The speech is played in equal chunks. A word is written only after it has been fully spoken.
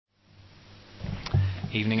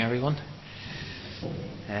Evening, everyone.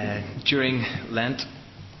 During Lent,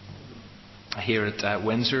 here at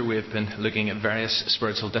Windsor, we've been looking at various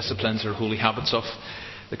spiritual disciplines or holy habits of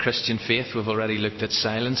the Christian faith. We've already looked at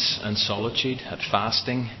silence and solitude, at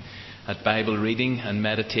fasting, at Bible reading and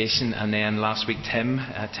meditation, and then last week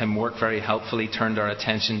Tim worked very helpfully, turned our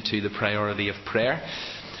attention to the priority of prayer.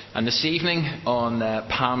 And this evening on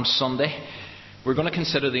Palm Sunday, we're going to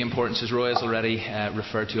consider the importance, as Roy has already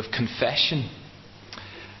referred to, of confession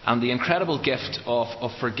and the incredible gift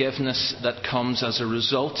of forgiveness that comes as a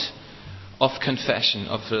result of confession,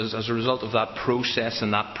 as a result of that process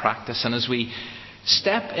and that practice. And as we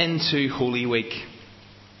step into Holy Week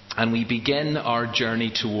and we begin our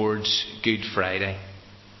journey towards Good Friday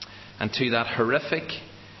and to that horrific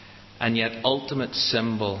and yet ultimate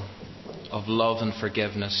symbol of love and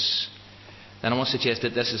forgiveness, then I want to suggest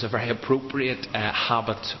that this is a very appropriate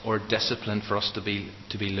habit or discipline for us to be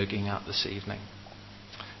looking at this evening.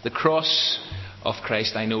 The cross of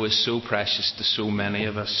Christ, I know, is so precious to so many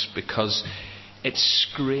of us because it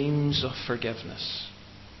screams of forgiveness.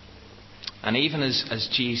 And even as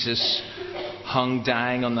Jesus hung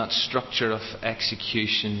dying on that structure of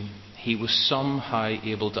execution, he was somehow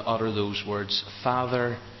able to utter those words,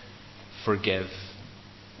 "Father, forgive."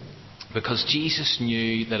 Because Jesus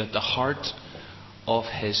knew that at the heart of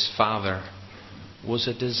his Father was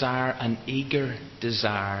a desire, an eager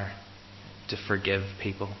desire to forgive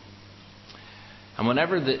people. And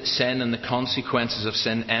whenever the sin and the consequences of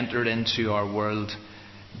sin entered into our world,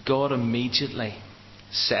 God immediately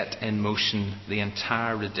set in motion the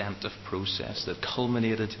entire redemptive process that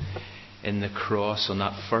culminated in the cross on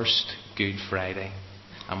that first Good Friday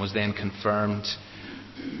and was then confirmed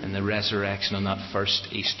in the resurrection on that first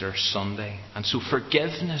Easter Sunday. And so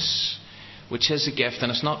forgiveness, which is a gift,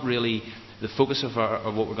 and it's not really the focus of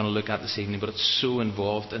what we're going to look at this evening, but it's so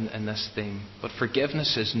involved in this theme. But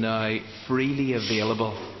forgiveness is now freely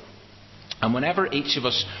available. And whenever each of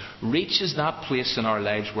us reaches that place in our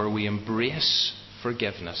lives where we embrace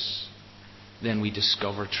forgiveness, then we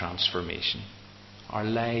discover transformation. Our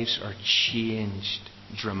lives are changed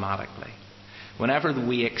dramatically. Whenever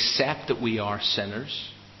we accept that we are sinners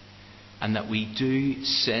and that we do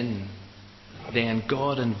sin, then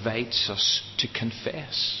God invites us to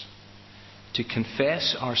confess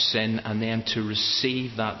our sin and then to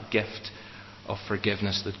receive that gift of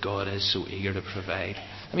forgiveness that God is so eager to provide.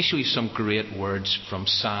 Let me show you some great words from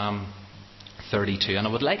Psalm 32, and I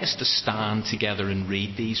would like us to stand together and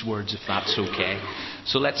read these words, if that's okay.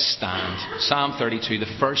 So let's stand. Psalm 32, the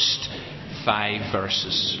first 5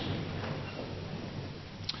 verses.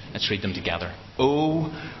 Let's read them together.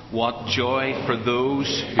 Oh, what joy for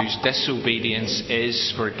those whose disobedience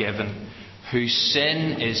is forgiven, whose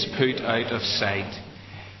sin is put out of sight.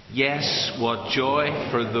 Yes, what joy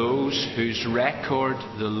for those whose record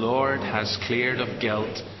the Lord has cleared of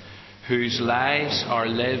guilt, whose lives are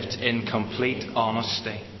lived in complete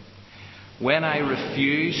honesty. When I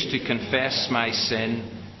refused to confess my sin,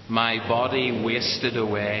 my body wasted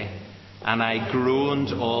away, and I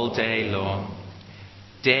groaned all day long.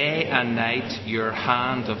 Day and night your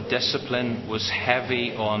hand of discipline was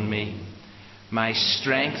heavy on me. My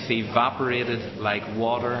strength evaporated like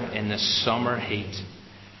water in the summer heat.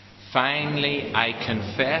 Finally, I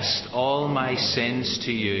confessed all my sins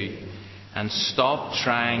to you and stopped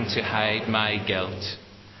trying to hide my guilt.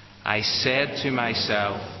 I said to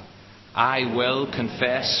myself, I will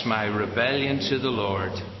confess my rebellion to the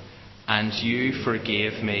Lord, and you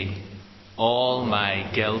forgave me. All my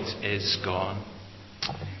guilt is gone.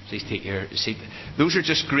 Please take your seat. Those are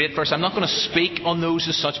just great verses. I'm not going to speak on those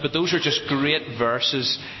as such, but those are just great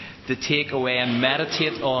verses to take away and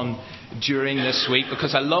meditate on during this week,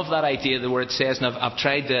 because I love that idea where it says, and I've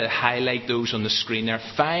tried to highlight those on the screen there,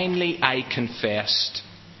 finally I confessed.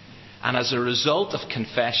 And as a result of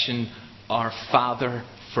confession, our Father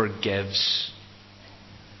forgives,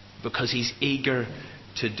 because He's eager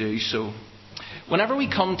to do so. Whenever we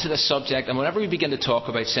come to this subject and whenever we begin to talk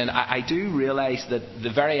about sin, I do realise that the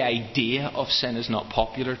very idea of sin is not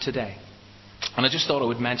popular today. And I just thought I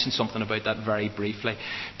would mention something about that very briefly.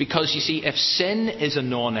 Because you see, if sin is a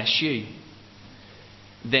non-issue,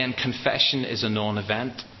 then confession is a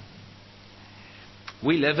non-event.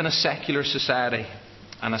 We live in a secular society,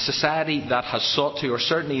 and a society that has sought to, or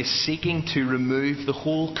certainly is seeking to, remove the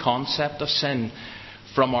whole concept of sin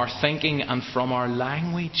from our thinking and from our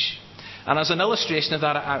language. And as an illustration of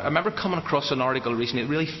that, I remember coming across an article recently. It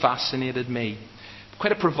really fascinated me.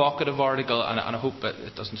 Quite a provocative article, and I hope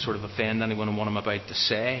it doesn't sort of offend anyone in what I'm about to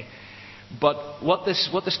say. But what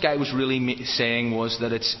this guy was really saying was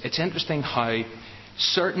that it's interesting how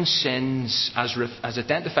certain sins, as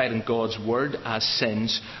identified in God's Word as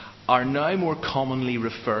sins, are now more commonly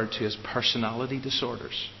referred to as personality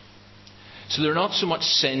disorders. So they're not so much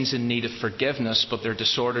sins in need of forgiveness, but they're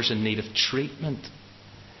disorders in need of treatment.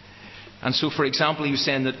 And so, for example, he was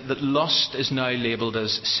saying that lust is now labelled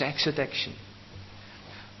as sex addiction.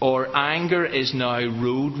 Or anger is now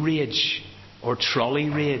road rage or trolley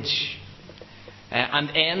rage.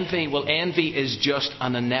 And envy is just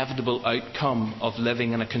an inevitable outcome of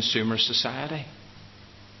living in a consumer society.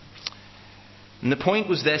 And the point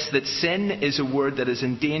was this, that sin is a word that is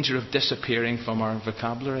in danger of disappearing from our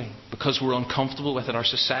vocabulary because we're uncomfortable with it. Our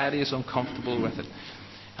society is uncomfortable with it.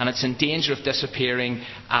 And it's in danger of disappearing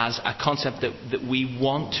as a concept that we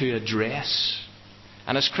want to address.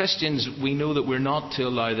 And as Christians, we know that we're not to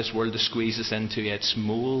allow this world to squeeze us into its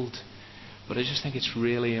mould. But I just think it's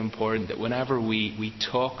really important that whenever we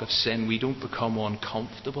talk of sin, we don't become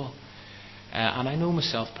uncomfortable. And I know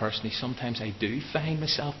myself personally, sometimes I do find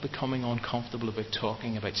myself becoming uncomfortable about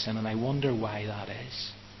talking about sin, and I wonder why that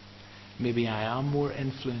is. Maybe I am more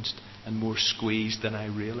influenced and more squeezed than I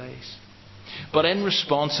realise. But in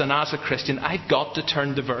response, and as a Christian, I've got to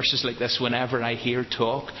turn to verses like this whenever I hear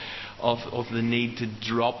talk of the need to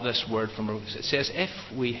drop this word from our lips. It says, if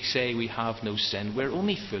we say we have no sin, we're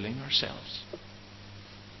only fooling ourselves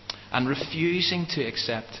and refusing to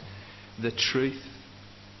accept the truth.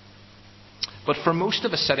 But for most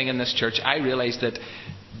of us sitting in this church, I realise that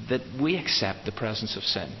we accept the presence of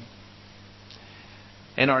sin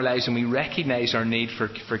in our lives, and we recognise our need for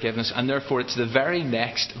forgiveness, and therefore it's the very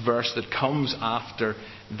next verse that comes after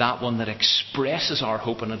that one that expresses our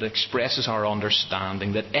hope and it expresses our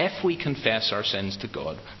understanding that if we confess our sins to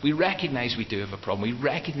God, we recognise we do have a problem, we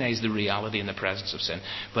recognise the reality and the presence of sin,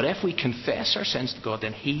 but if we confess our sins to God,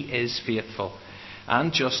 then He is faithful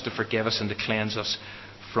and just to forgive us and to cleanse us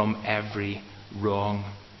from every wrong.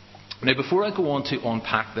 Now, before I go on to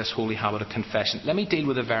unpack this holy habit of confession, let me deal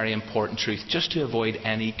with a very important truth, just to avoid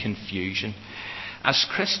any confusion. As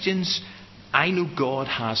Christians, I know God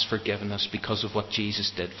has forgiven us because of what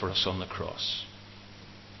Jesus did for us on the cross.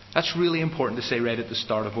 That's really important to say right at the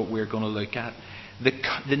start of what we're going to look at.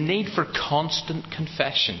 The need for constant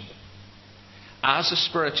confession as a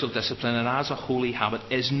spiritual discipline and as a holy habit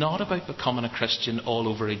is not about becoming a Christian all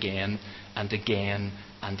over again and again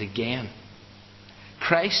and again.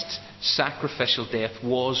 Christ's sacrificial death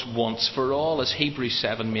was once for all, as Hebrews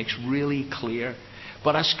 7 makes really clear.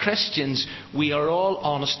 But as Christians, we are all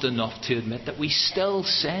honest enough to admit that we still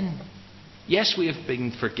sin. Yes, we have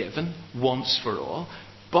been forgiven once for all,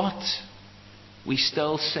 but we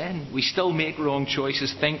still sin. We still make wrong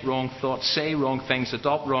choices, think wrong thoughts, say wrong things,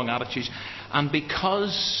 adopt wrong attitudes. And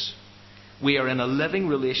because we are in a living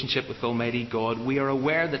relationship with Almighty God, we are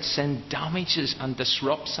aware that sin damages and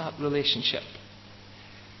disrupts that relationship.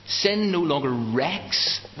 Sin no longer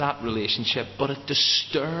wrecks that relationship, but it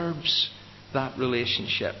disturbs that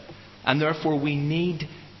relationship. And therefore we need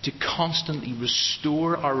to constantly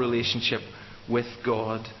restore our relationship with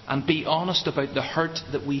God and be honest about the hurt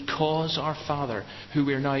that we cause our Father, who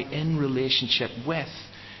we are now in relationship with,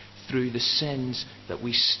 through the sins that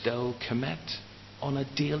we still commit on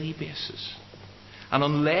a daily basis. And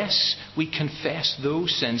unless we confess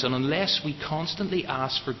those sins, and unless we constantly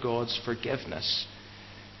ask for God's forgiveness,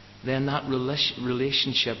 then that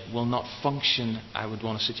relationship will not function, I would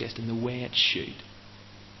want to suggest, in the way it should.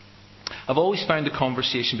 I've always found the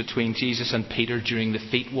conversation between Jesus and Peter during the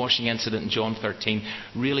feet washing incident in John 13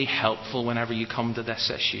 really helpful whenever you come to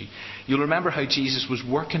this issue. You'll remember how Jesus was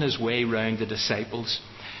working his way round the disciples.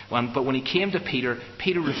 But when he came to Peter,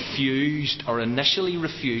 Peter initially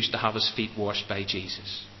refused to have his feet washed by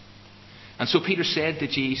Jesus. And so Jesus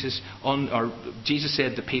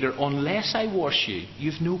said to Peter, unless I wash you,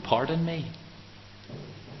 you've no part in me.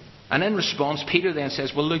 And in response, Peter then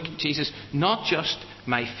says, well, look, Jesus, not just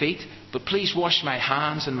my feet, but please wash my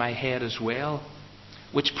hands and my head as well.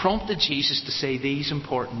 Which prompted Jesus to say these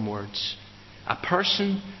important words. A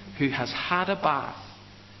person who has had a bath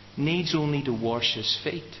needs only to wash his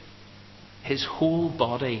feet. His whole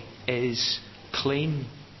body is clean.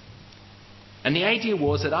 And the idea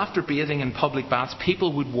was that after bathing in public baths,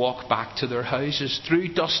 people would walk back to their houses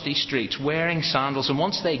through dusty streets wearing sandals, and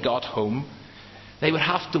once they got home, they would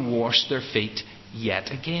have to wash their feet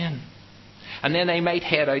yet again. And then they might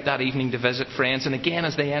head out that evening to visit friends, and again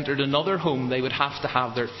as they entered another home, they would have to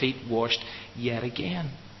have their feet washed yet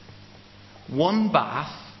again. One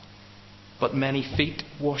bath, but many feet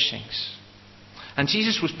washings. And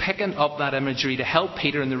Jesus was picking up that imagery to help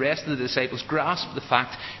Peter and the rest of the disciples grasp the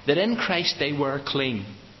fact that in Christ they were clean.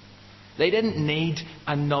 They didn't need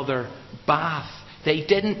another bath They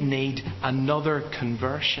didn't need another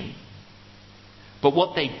conversion. But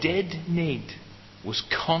what they did need was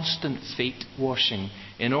constant feet washing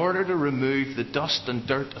in order to remove the dust and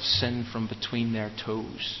dirt of sin from between their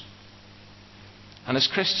toes. And as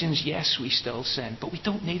Christians, yes, we still sin, but we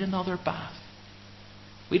don't need another bath.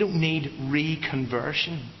 We don't need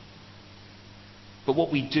reconversion. But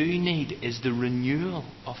what we do need is the renewal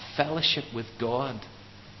of fellowship with God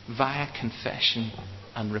via confession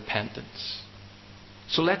and repentance.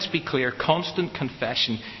 So let's be clear, constant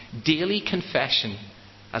confession, daily confession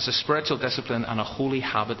as a spiritual discipline and a holy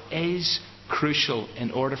habit is crucial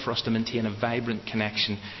in order for us to maintain a vibrant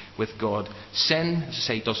connection with God. Sin, as I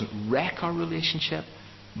say, doesn't wreck our relationship,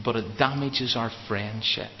 but it damages our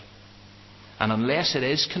friendship. And unless it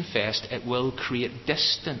is confessed, it will create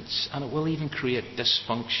distance and it will even create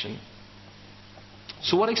dysfunction.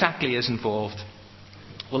 So what exactly is involved?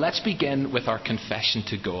 Well, let's begin with our confession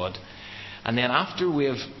to God. And then after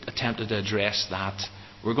we've attempted to address that,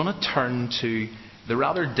 we're going to turn to the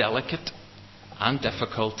rather delicate and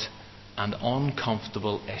difficult and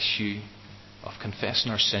uncomfortable issue of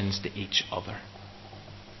confessing our sins to each other.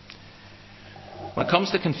 When it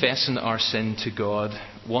comes to confessing our sin to God,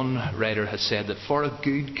 one writer has said that for a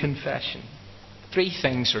good confession, 3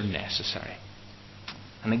 things are necessary: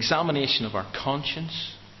 an examination of our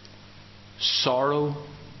conscience, sorrow,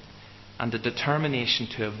 and a determination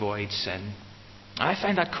to avoid sin. I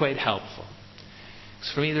find that quite helpful.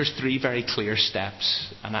 Because for me, there's 3 very clear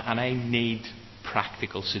steps, and I need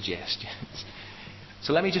practical suggestions.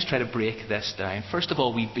 So let me just try to break this down. First of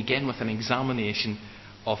all, we begin with an examination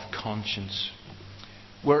of conscience,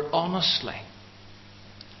 where honestly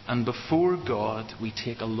and before God we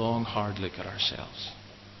take a long, hard look at ourselves.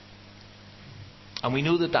 And we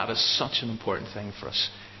know that that is such an important thing for us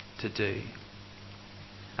to do.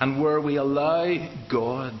 And where we allow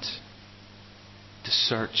God to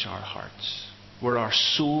search our hearts, where our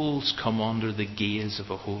souls come under the gaze of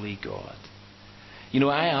a holy God. You know,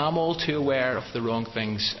 I am all too aware of the wrong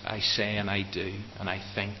things I say and I do and I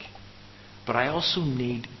think. But I also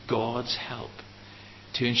need God's help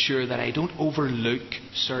to ensure that I don't overlook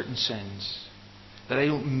certain sins, that I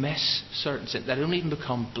don't miss certain sins, that I don't even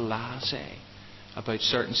become blasé about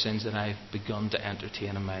certain sins that I've begun to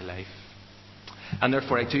entertain in my life. And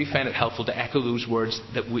therefore I do find it helpful to echo those words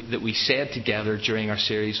that we said together during our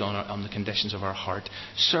series on the conditions of our heart.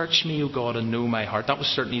 Search me, O God, and know my heart. That was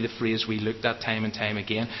certainly the phrase we looked at time and time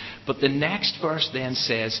again. But the next verse then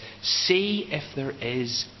says, see if there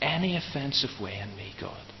is any offensive way in me,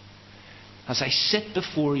 God. As I sit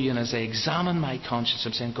before you and as I examine my conscience,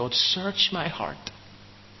 I'm saying, God, search my heart.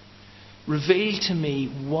 Reveal to me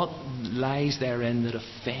what lies therein that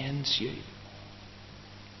offends you.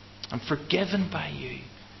 I'm forgiven by you,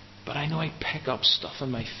 but I know I pick up stuff in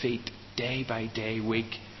my feet day by day,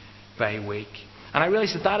 week by week. And I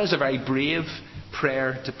realise that is a very brave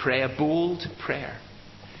prayer to pray, a bold prayer.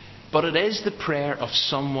 But it is the prayer of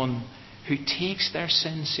someone who takes their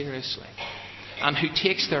sin seriously and who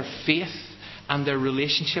takes their faith and their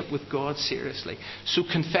relationship with God seriously. So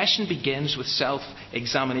confession begins with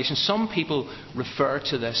self-examination. Some people refer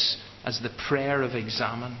to this as the prayer of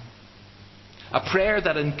examine. A prayer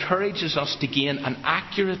that encourages us to gain an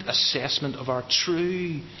accurate assessment of our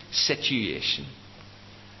true situation.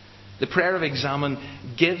 The prayer of examine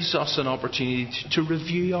gives us an opportunity to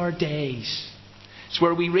review our days. It's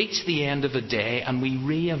where we reach the end of a day and we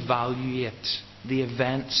reevaluate the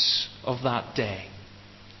events of that day.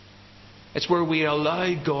 It's where we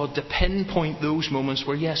allow God to pinpoint those moments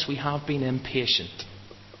where, yes, we have been impatient,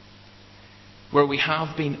 where we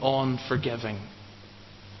have been unforgiving,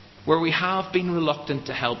 where we have been reluctant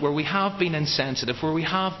to help, where we have been insensitive, where we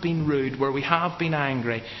have been rude, where we have been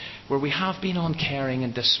angry, where we have been uncaring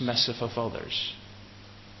and dismissive of others.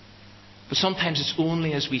 But sometimes it's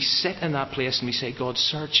only as we sit in that place and we say, God,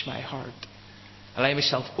 search my heart. Allow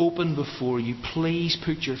myself open before you. Please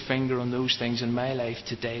put your finger on those things in my life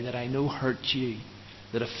today that I know hurt you,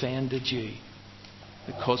 that offended you,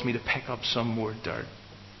 that caused me to pick up some more dirt.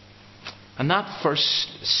 And that first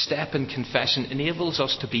step in confession enables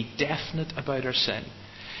us to be definite about our sin.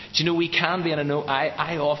 Do you know, we can be, and I know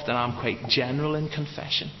I often am quite general in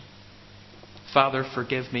confession. Father,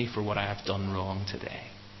 forgive me for what I have done wrong today.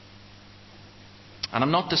 And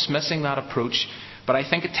I'm not dismissing that approach, but I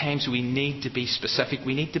think at times we need to be specific,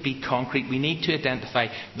 we need to be concrete, we need to identify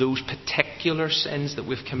those particular sins that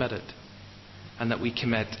we've committed and that we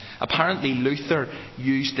commit. Apparently Luther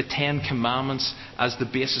used the 10 Commandments as the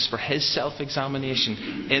basis for his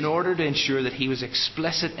self-examination in order to ensure that he was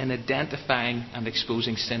explicit in identifying and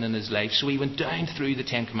exposing sin in his life. So he went down through the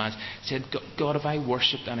 10 Commandments and said, God, have I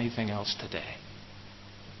worshipped anything else today?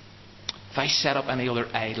 if I set up any other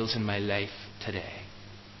idols in my life today,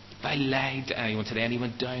 if I lied to anyone today and he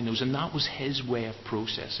went down those, and that was his way of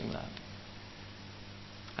processing that.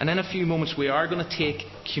 And in a few moments we are going to take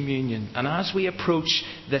communion. And as we approach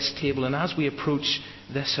this table and as we approach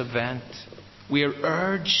this event, we are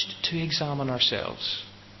urged to examine ourselves.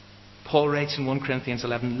 Paul writes in 1 Corinthians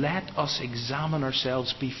 11, let us examine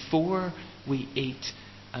ourselves before we eat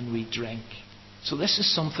and we drink. So this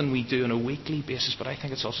is something we do on a weekly basis, but I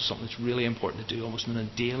think it's also something that's really important to do almost on a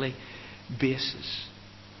daily basis.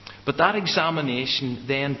 But that examination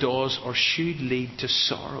then does or should lead to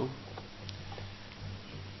sorrow.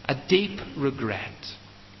 A deep regret.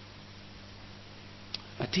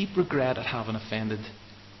 A deep regret at having offended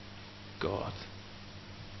God.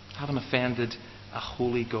 Having offended a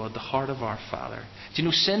holy God, the heart of our Father. Do you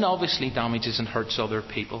know, sin obviously damages and hurts other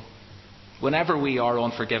people. Whenever we are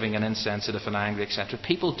unforgiving and insensitive and angry, etc.,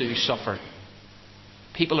 people do suffer.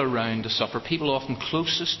 People around us suffer. People often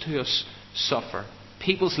closest to us suffer.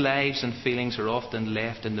 People's lives and feelings are often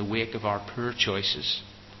left in the wake of our poor choices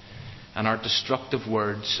and our destructive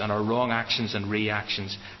words and our wrong actions and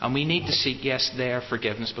reactions. And we need to seek, yes, their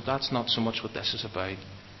forgiveness, but that's not so much what this is about.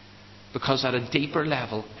 Because at a deeper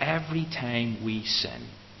level, every time we sin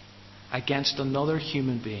against another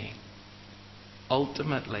human being,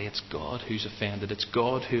 ultimately it's God who's offended. It's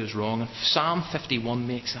God who is wrong. And Psalm 51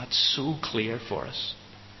 makes that so clear for us.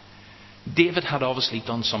 David had obviously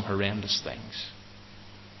done some horrendous things.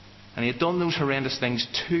 And he had done those horrendous things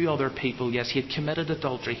to other people. Yes, he had committed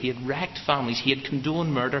adultery. He had wrecked families. He had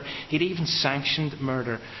condoned murder. He had even sanctioned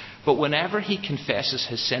murder. But whenever he confesses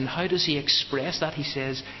his sin, how does he express that? He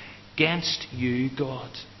says, against you,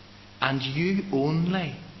 God, and you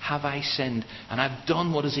only have I sinned, and I've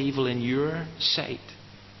done what is evil in your sight.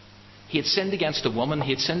 He had sinned against a woman,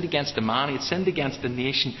 he had sinned against a man, he had sinned against the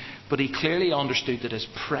nation, but he clearly understood that his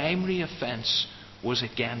primary offence was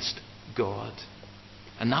against God.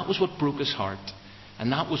 And that was what broke his heart.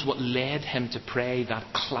 And that was what led him to pray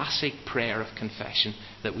that classic prayer of confession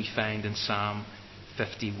that we find in Psalm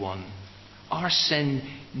 51. Our sin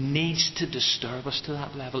needs to disturb us to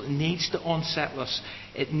that level. It needs to unsettle us.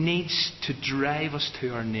 It needs to drive us to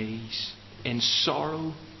our knees in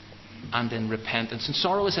sorrow and in repentance. And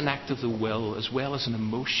sorrow is an act of the will as well as an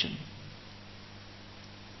emotion.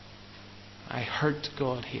 I hurt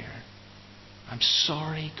God here. I'm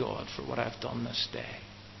sorry, God, for what I've done this day.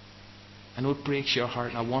 I know it breaks your heart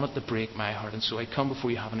and I want it to break my heart. And so I come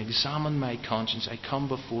before you having examined my conscience. I come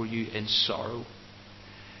before you in sorrow.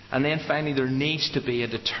 And then finally there needs to be a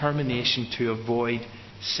determination to avoid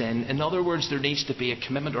sin. In other words, there needs to be a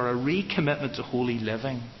commitment or a recommitment to holy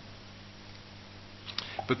living.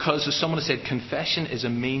 Because as someone has said, confession is a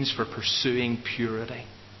means for pursuing purity.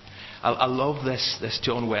 I love this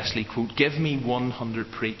John Wesley quote. Give me 100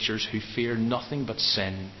 preachers who fear nothing but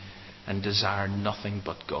sin and desire nothing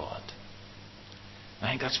but God. I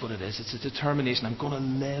think that's what it is. It's a determination. I'm going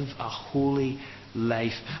to live a holy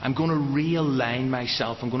life. I'm going to realign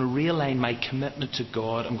myself. I'm going to realign my commitment to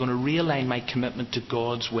God. I'm going to realign my commitment to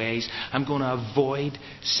God's ways. I'm going to avoid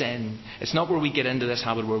sin. It's not where we get into this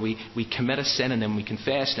habit where we commit a sin and then we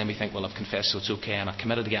confess and then we think, well, I've confessed so it's okay, and I've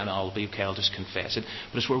committed again, I'll be okay, I'll just confess it.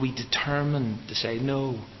 But it's where we determine to say,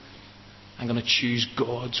 no, I'm going to choose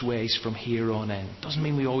God's ways from here on in. Doesn't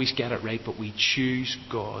mean we always get it right, but we choose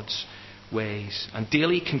God's ways. And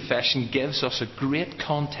daily confession gives us a great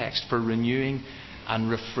context for renewing and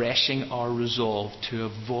refreshing our resolve to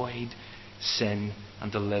avoid sin and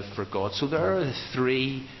to live for God. So there are the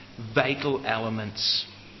three vital elements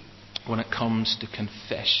when it comes to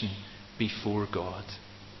confession before God.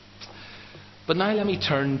 But now let me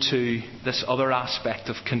turn to this other aspect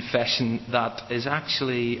of confession that is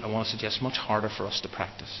actually, I want to suggest, much harder for us to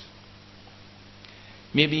practice.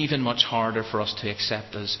 Maybe even much harder for us to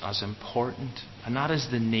accept as important. And that is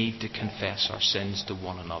the need to confess our sins to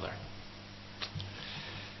one another.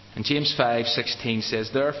 And James 5:16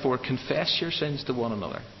 says, therefore confess your sins to one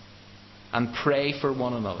another and pray for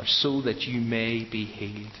one another so that you may be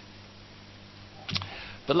healed.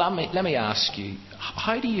 But let me ask you,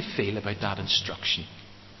 how do you feel about that instruction?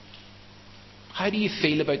 How do you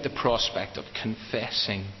feel about the prospect of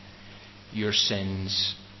confessing your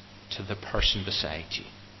sins to the person beside you?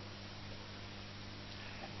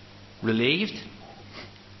 Relieved?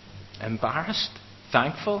 Embarrassed?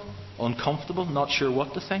 Thankful? Uncomfortable? Not sure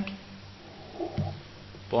what to think?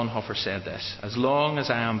 Bonhoeffer said this: as long as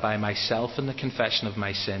I am by myself in the confession of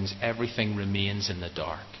my sins, everything remains in the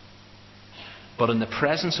dark. But in the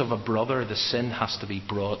presence of a brother, the sin has to be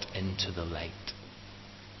brought into the light.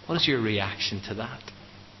 What is your reaction to that?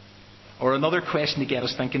 Or another question to get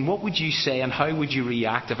us thinking, what would you say and how would you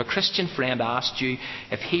react if a Christian friend asked you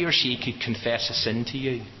if he or she could confess a sin to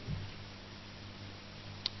you?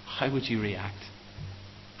 How would you react?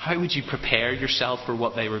 How would you prepare yourself for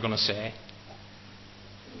what they were going to say?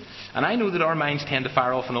 And I know that our minds tend to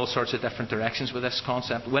fire off in all sorts of different directions with this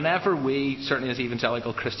concept. Whenever we, certainly as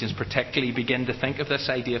evangelical Christians particularly, begin to think of this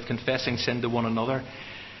idea of confessing sin to one another,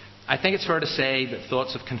 I think it's fair to say that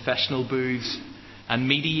thoughts of confessional booths and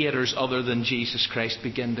mediators other than Jesus Christ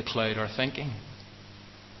begin to cloud our thinking.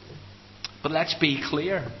 But let's be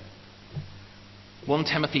clear. 1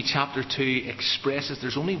 Timothy chapter 2 expresses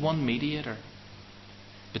there's only one mediator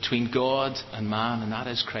between God and man, and that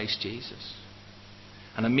is Christ Jesus.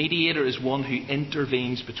 And a mediator is one who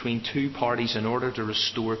intervenes between two parties in order to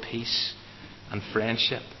restore peace and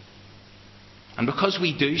friendship. And because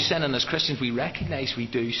we do sin, and as Christians we recognise we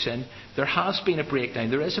do sin, there has been a breakdown.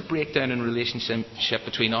 There is a breakdown in relationship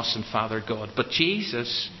between us and Father God. But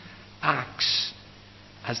Jesus acts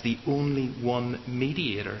as the only one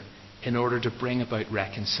mediator in order to bring about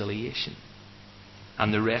reconciliation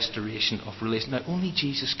and the restoration of relation. Now, only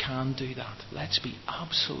Jesus can do that. Let's be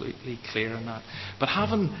absolutely clear on that. But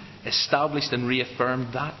having established and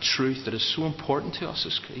reaffirmed that truth that is so important to us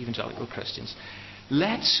as evangelical Christians,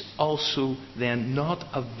 let's also then not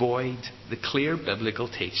avoid the clear biblical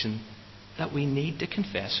teaching that we need to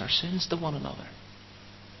confess our sins to one another.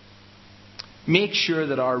 Make sure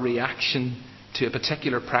that our reaction to a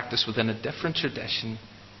particular practice within a different tradition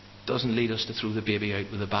doesn't lead us to throw the baby out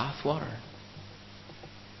with the bathwater.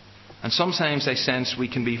 And sometimes I sense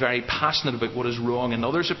we can be very passionate about what is wrong in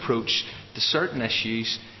others' approach to certain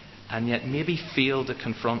issues, and yet maybe fail to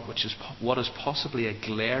confront what is possibly a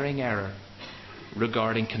glaring error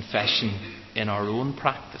regarding confession in our own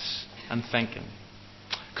practice and thinking.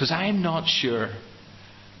 Because I'm not sure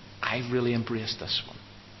I really embraced this one.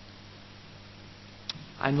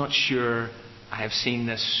 I'm not sure I have seen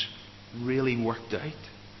this really worked out.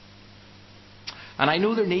 And I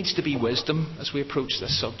know there needs to be wisdom as we approach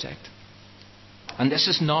this subject. And this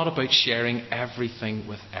is not about sharing everything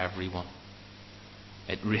with everyone.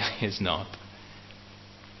 It really is not.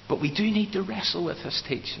 But we do need to wrestle with this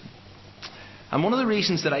teaching. And one of the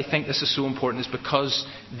reasons that I think this is so important is because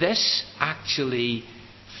this actually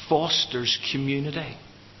fosters community.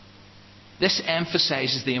 This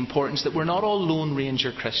emphasises the importance that we're not all Lone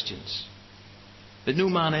Ranger Christians. That no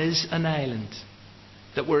man is an island.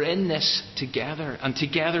 That we're in this together, and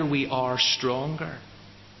together we are stronger.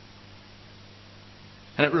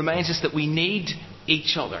 And it reminds us that we need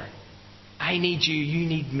each other. I need you, you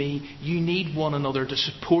need me. You need one another to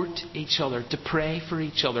support each other, to pray for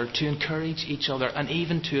each other, to encourage each other, and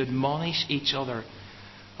even to admonish each other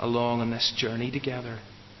along on this journey together.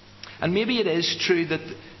 And maybe it is true that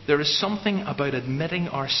there is something about admitting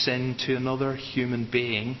our sin to another human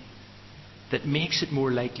being that makes it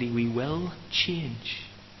more likely we will change.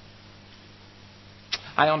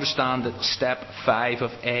 I understand that step 5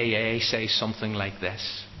 of AA says something like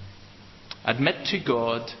this: admit to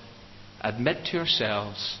God, admit to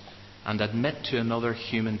ourselves, and admit to another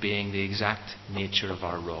human being the exact nature of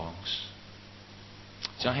our wrongs.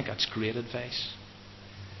 Do you think that's great advice?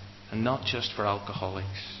 And not just for alcoholics.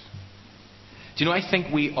 Do you know, I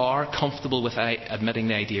think we are comfortable with admitting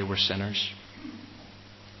the idea we're sinners.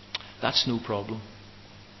 That's no problem.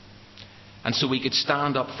 And so we could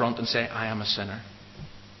stand up front and say, I am a sinner.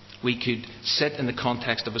 We could sit in the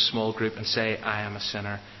context of a small group and say, I am a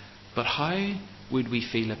sinner. But how would we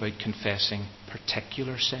feel about confessing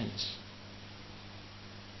particular sins?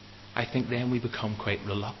 I think then we become quite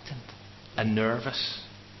reluctant and nervous.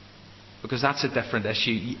 Because that's a different issue.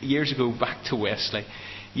 Years ago, back to Wesley,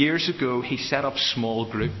 years ago he set up small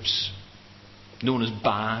groups known as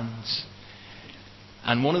bands.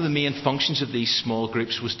 And one of the main functions of these small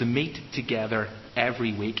groups was to meet together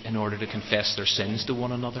every week in order to confess their sins to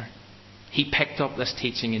one another. He picked up this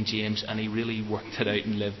teaching in James and he really worked it out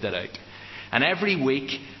and lived it out. And every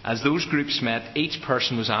week, as those groups met, each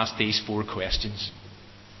person was asked these 4 questions.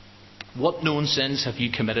 What known sins have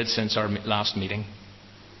you committed since our last meeting?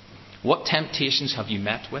 What temptations have you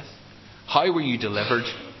met with? How were you delivered?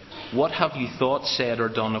 What have you thought, said or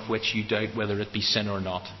done of which you doubt whether it be sin or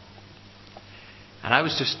not? And I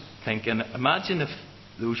was just thinking, imagine if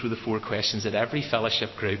those were the 4 questions that every fellowship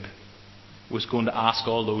group was going to ask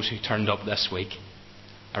all those who turned up this week.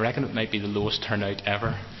 I reckon it might be the lowest turnout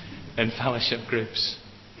ever in fellowship groups.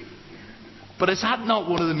 But is that not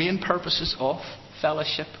one of the main purposes of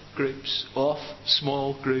fellowship groups, of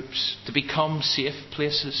small groups, to become safe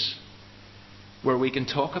places where we can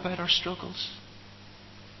talk about our struggles?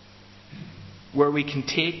 Where we can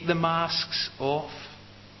take the masks off?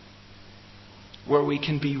 where we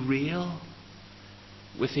can be real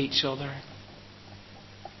with each other?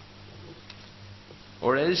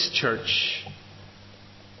 Or is church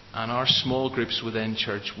and our small groups within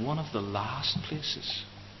church one of the last places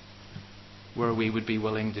where we would be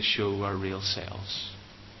willing to show our real selves?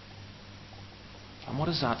 And what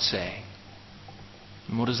does that say?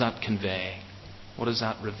 And what does that convey? What does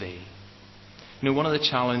that reveal? You know, one of the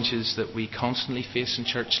challenges that we constantly face in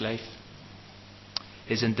church life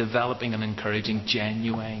is in developing and encouraging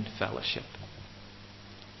genuine fellowship.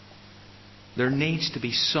 There needs to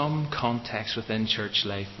be some context within church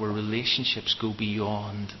life where relationships go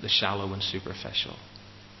beyond the shallow and superficial.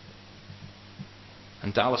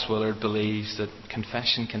 And Dallas Willard believes that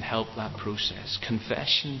confession can help that process.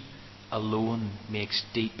 Confession alone makes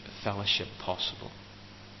deep fellowship possible.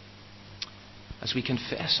 As we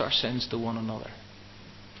confess our sins to one another,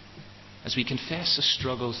 as we confess the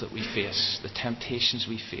struggles that we face, the temptations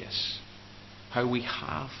we face, how we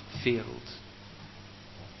have failed,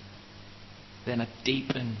 then it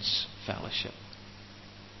deepens fellowship.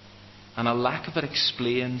 And a lack of it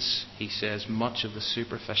explains, he says, much of the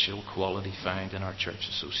superficial quality found in our church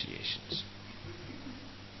associations.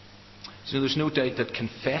 So there's no doubt that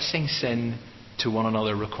confessing sin to one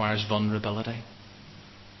another requires vulnerability,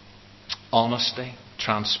 honesty,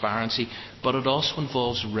 transparency, but it also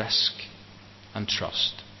involves risk and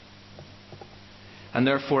trust. And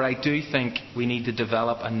therefore I do think we need to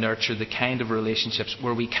develop and nurture the kind of relationships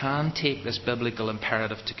where we can take this biblical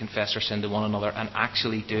imperative to confess our sin to one another and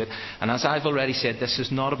actually do it. And as I've already said, this is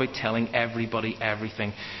not about telling everybody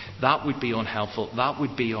everything. That would be unhelpful. That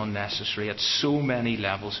would be unnecessary at so many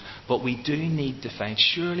levels. But we do need to find,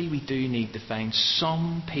 surely we do need to find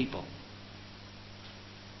some people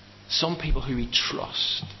who we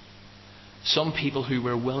trust. Some people who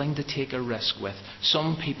we're willing to take a risk with.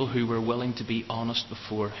 Some people who we're willing to be honest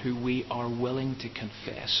before. Who we are willing to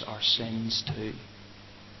confess our sins to.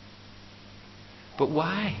 But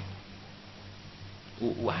why?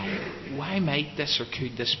 Why might this or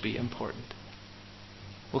could this be important?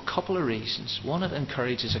 Well, a couple of reasons. One, it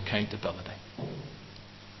encourages accountability.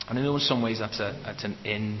 And I know in some ways that's an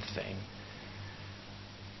in thing.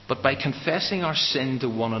 But by confessing our sin to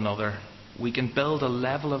one another, we can build a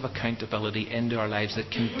level of accountability into our lives that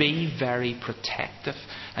can be very protective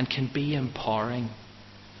and can be empowering.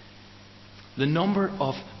 The number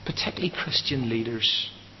of particularly Christian leaders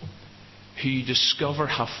who you discover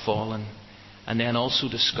have fallen and then also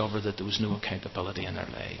discover that there was no accountability in their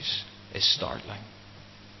lives is startling.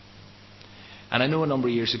 And I know a number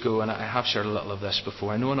of years ago, and I have shared a little of this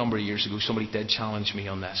before, I know a number of years ago somebody did challenge me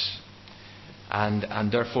on this.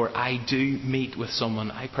 And therefore I do meet with someone,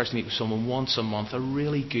 I personally meet with someone once a month, a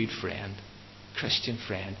really good friend, Christian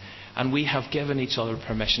friend. And we have given each other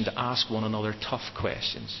permission to ask one another tough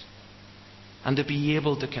questions. And to be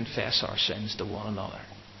able to confess our sins to one another.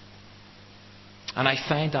 And I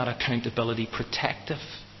find that accountability protective.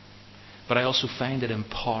 But I also find it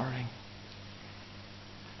empowering.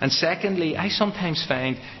 And secondly, I sometimes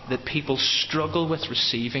find that people struggle with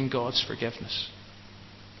receiving God's forgiveness.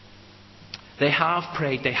 They have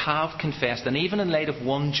prayed, they have confessed, and even in light of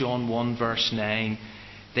 1 John 1 verse 9,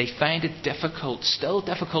 they find it difficult, still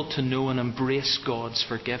difficult to know and embrace God's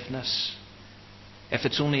forgiveness if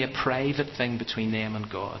it's only a private thing between them and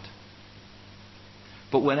God.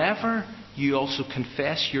 But whenever you also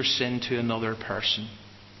confess your sin to another person,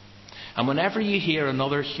 and whenever you hear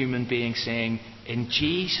another human being saying, "In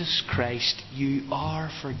Jesus Christ you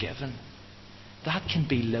are forgiven," that can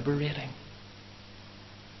be liberating.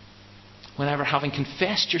 Whenever, having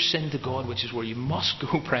confessed your sin to God, which is where you must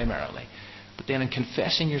go primarily, but then in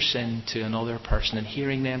confessing your sin to another person and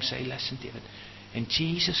hearing them say, "Listen, David, in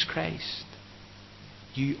Jesus Christ,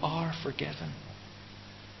 you are forgiven."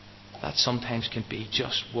 That sometimes can be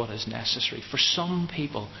just what is necessary for some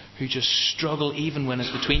people who just struggle even when it's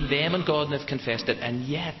between them and God and they've confessed it. And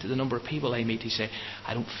yet, the number of people I meet who say,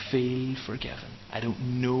 "I don't feel forgiven. I don't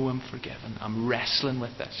know I'm forgiven. I'm wrestling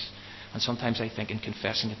with this." And sometimes I think in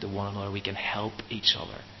confessing it to one another, we can help each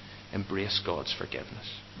other embrace God's forgiveness.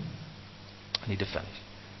 I need to finish.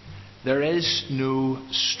 There is no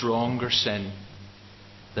stronger sin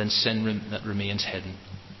than sin that remains hidden.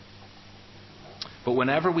 But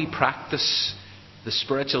whenever we practice the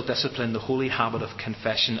spiritual discipline, the holy habit of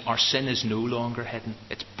confession, our sin is no longer hidden.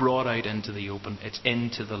 It's brought out into the open. It's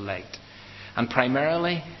into the light. And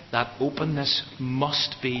primarily, that openness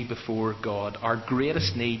must be before God. Our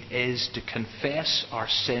greatest need is to confess our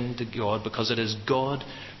sin to God because it is God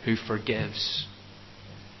who forgives.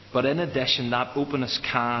 But in addition, that openness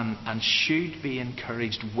can and should be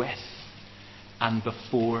encouraged with and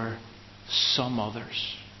before some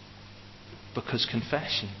others. Because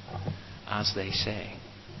confession, as they say,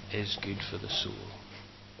 is good for the soul.